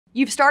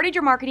You've started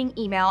your marketing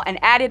email and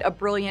added a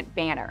brilliant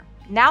banner.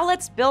 Now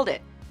let's build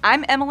it.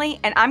 I'm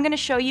Emily, and I'm going to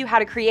show you how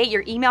to create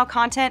your email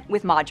content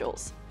with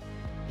modules.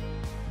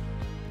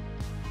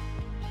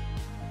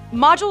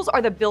 Modules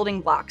are the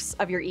building blocks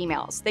of your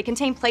emails. They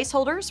contain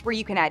placeholders where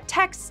you can add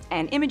text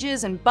and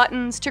images and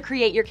buttons to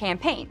create your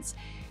campaigns.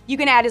 You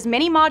can add as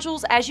many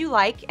modules as you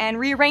like and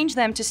rearrange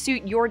them to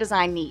suit your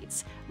design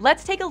needs.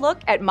 Let's take a look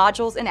at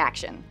modules in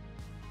action.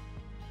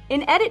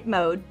 In edit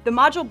mode, the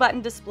module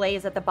button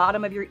displays at the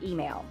bottom of your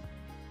email.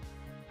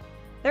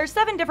 There are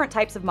 7 different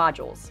types of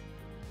modules.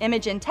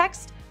 Image and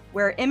text,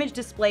 where image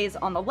displays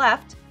on the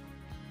left.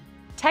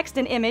 Text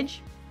and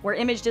image, where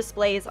image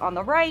displays on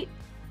the right.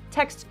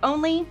 Text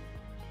only,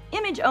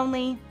 image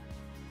only,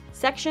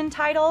 section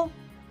title,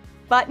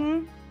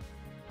 button,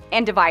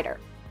 and divider.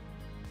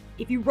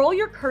 If you roll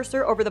your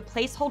cursor over the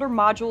placeholder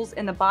modules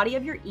in the body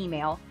of your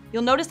email,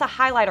 you'll notice a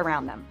highlight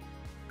around them.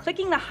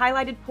 Clicking the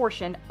highlighted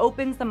portion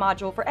opens the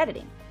module for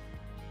editing.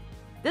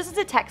 This is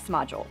a text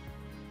module.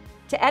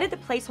 To edit the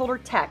placeholder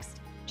text,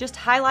 just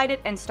highlight it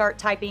and start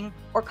typing,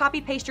 or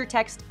copy-paste your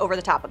text over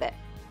the top of it.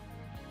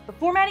 The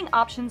formatting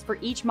options for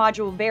each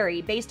module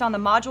vary based on the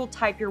module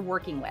type you're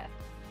working with.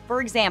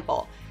 For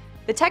example,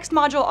 the text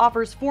module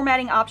offers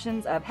formatting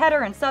options of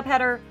header and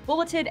subheader,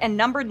 bulleted and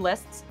numbered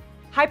lists,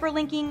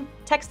 hyperlinking,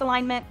 text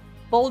alignment,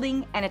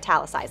 bolding, and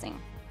italicizing.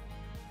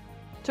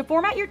 To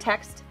format your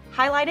text,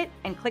 highlight it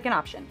and click an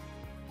option.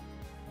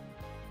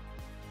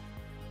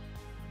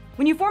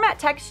 When you format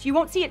text, you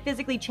won't see it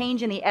physically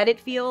change in the edit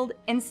field.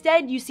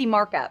 Instead, you see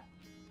markup.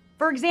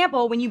 For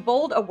example, when you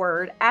bold a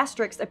word,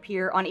 asterisks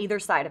appear on either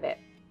side of it.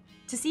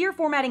 To see your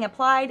formatting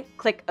applied,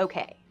 click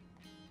OK.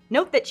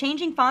 Note that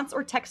changing fonts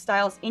or text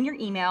styles in your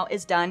email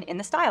is done in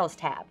the Styles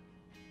tab.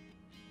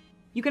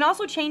 You can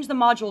also change the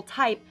module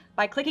type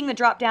by clicking the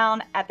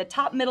drop-down at the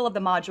top middle of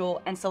the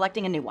module and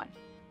selecting a new one.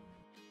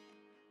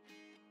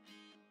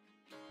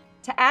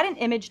 To add an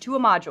image to a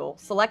module,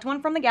 select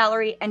one from the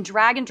gallery and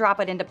drag and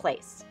drop it into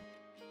place.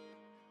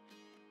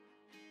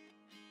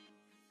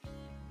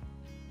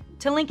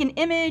 To link an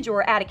image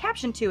or add a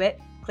caption to it,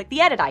 click the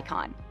edit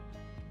icon.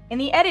 In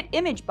the Edit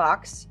Image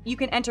box, you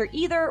can enter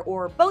either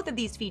or both of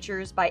these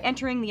features by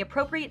entering the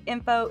appropriate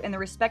info in the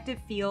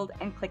respective field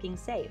and clicking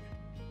Save.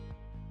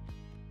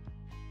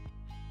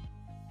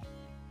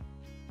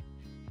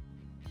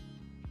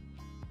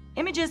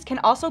 Images can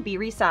also be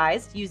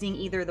resized using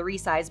either the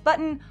Resize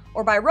button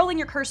or by rolling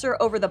your cursor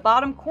over the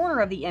bottom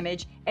corner of the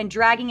image and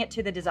dragging it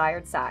to the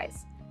desired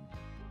size.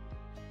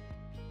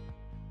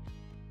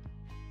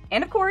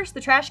 And of course,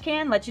 the trash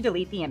can lets you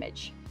delete the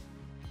image.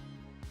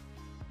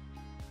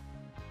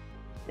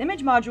 The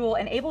image module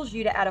enables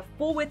you to add a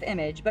full-width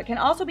image, but can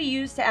also be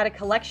used to add a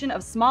collection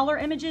of smaller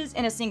images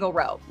in a single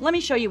row. Let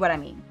me show you what I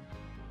mean.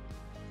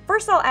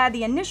 First, I'll add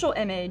the initial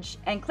image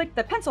and click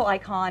the pencil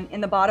icon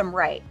in the bottom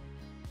right.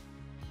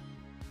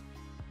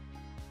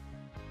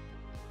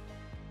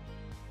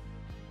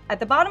 At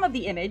the bottom of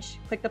the image,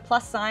 click the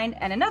plus sign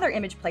and another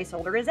image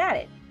placeholder is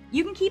added.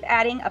 You can keep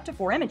adding up to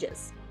 4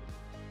 images.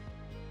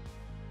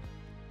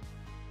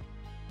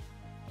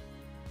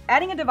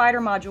 Adding a divider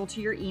module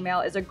to your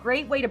email is a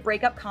great way to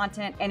break up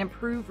content and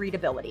improve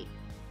readability.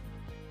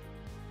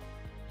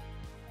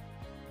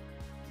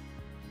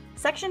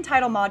 Section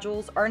title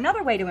modules are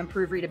another way to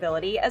improve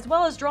readability, as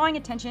well as drawing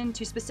attention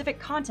to specific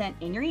content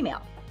in your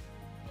email.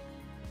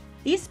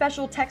 These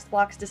special text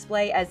blocks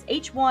display as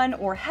H1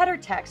 or header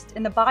text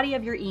in the body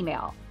of your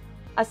email.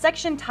 A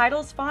section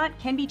title's font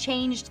can be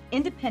changed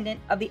independent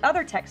of the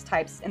other text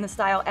types in the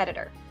style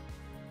editor.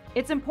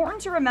 It's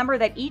important to remember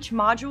that each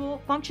module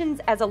functions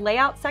as a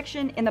layout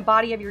section in the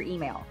body of your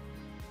email.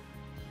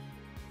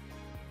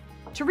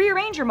 To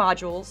rearrange your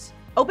modules,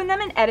 open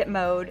them in edit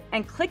mode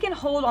and click and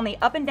hold on the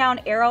up and down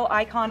arrow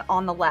icon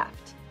on the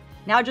left.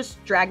 Now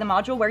just drag the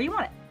module where you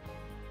want it.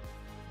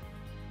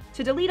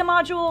 To delete a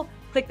module,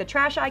 click the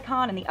trash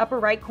icon in the upper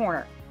right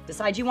corner.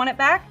 Decide you want it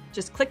back?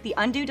 Just click the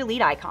undo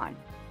delete icon.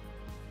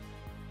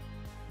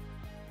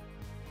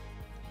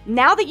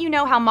 Now that you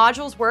know how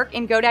modules work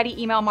in GoDaddy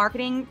email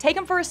marketing, take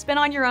them for a spin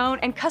on your own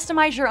and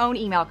customize your own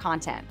email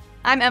content.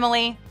 I'm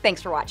Emily.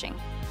 Thanks for watching.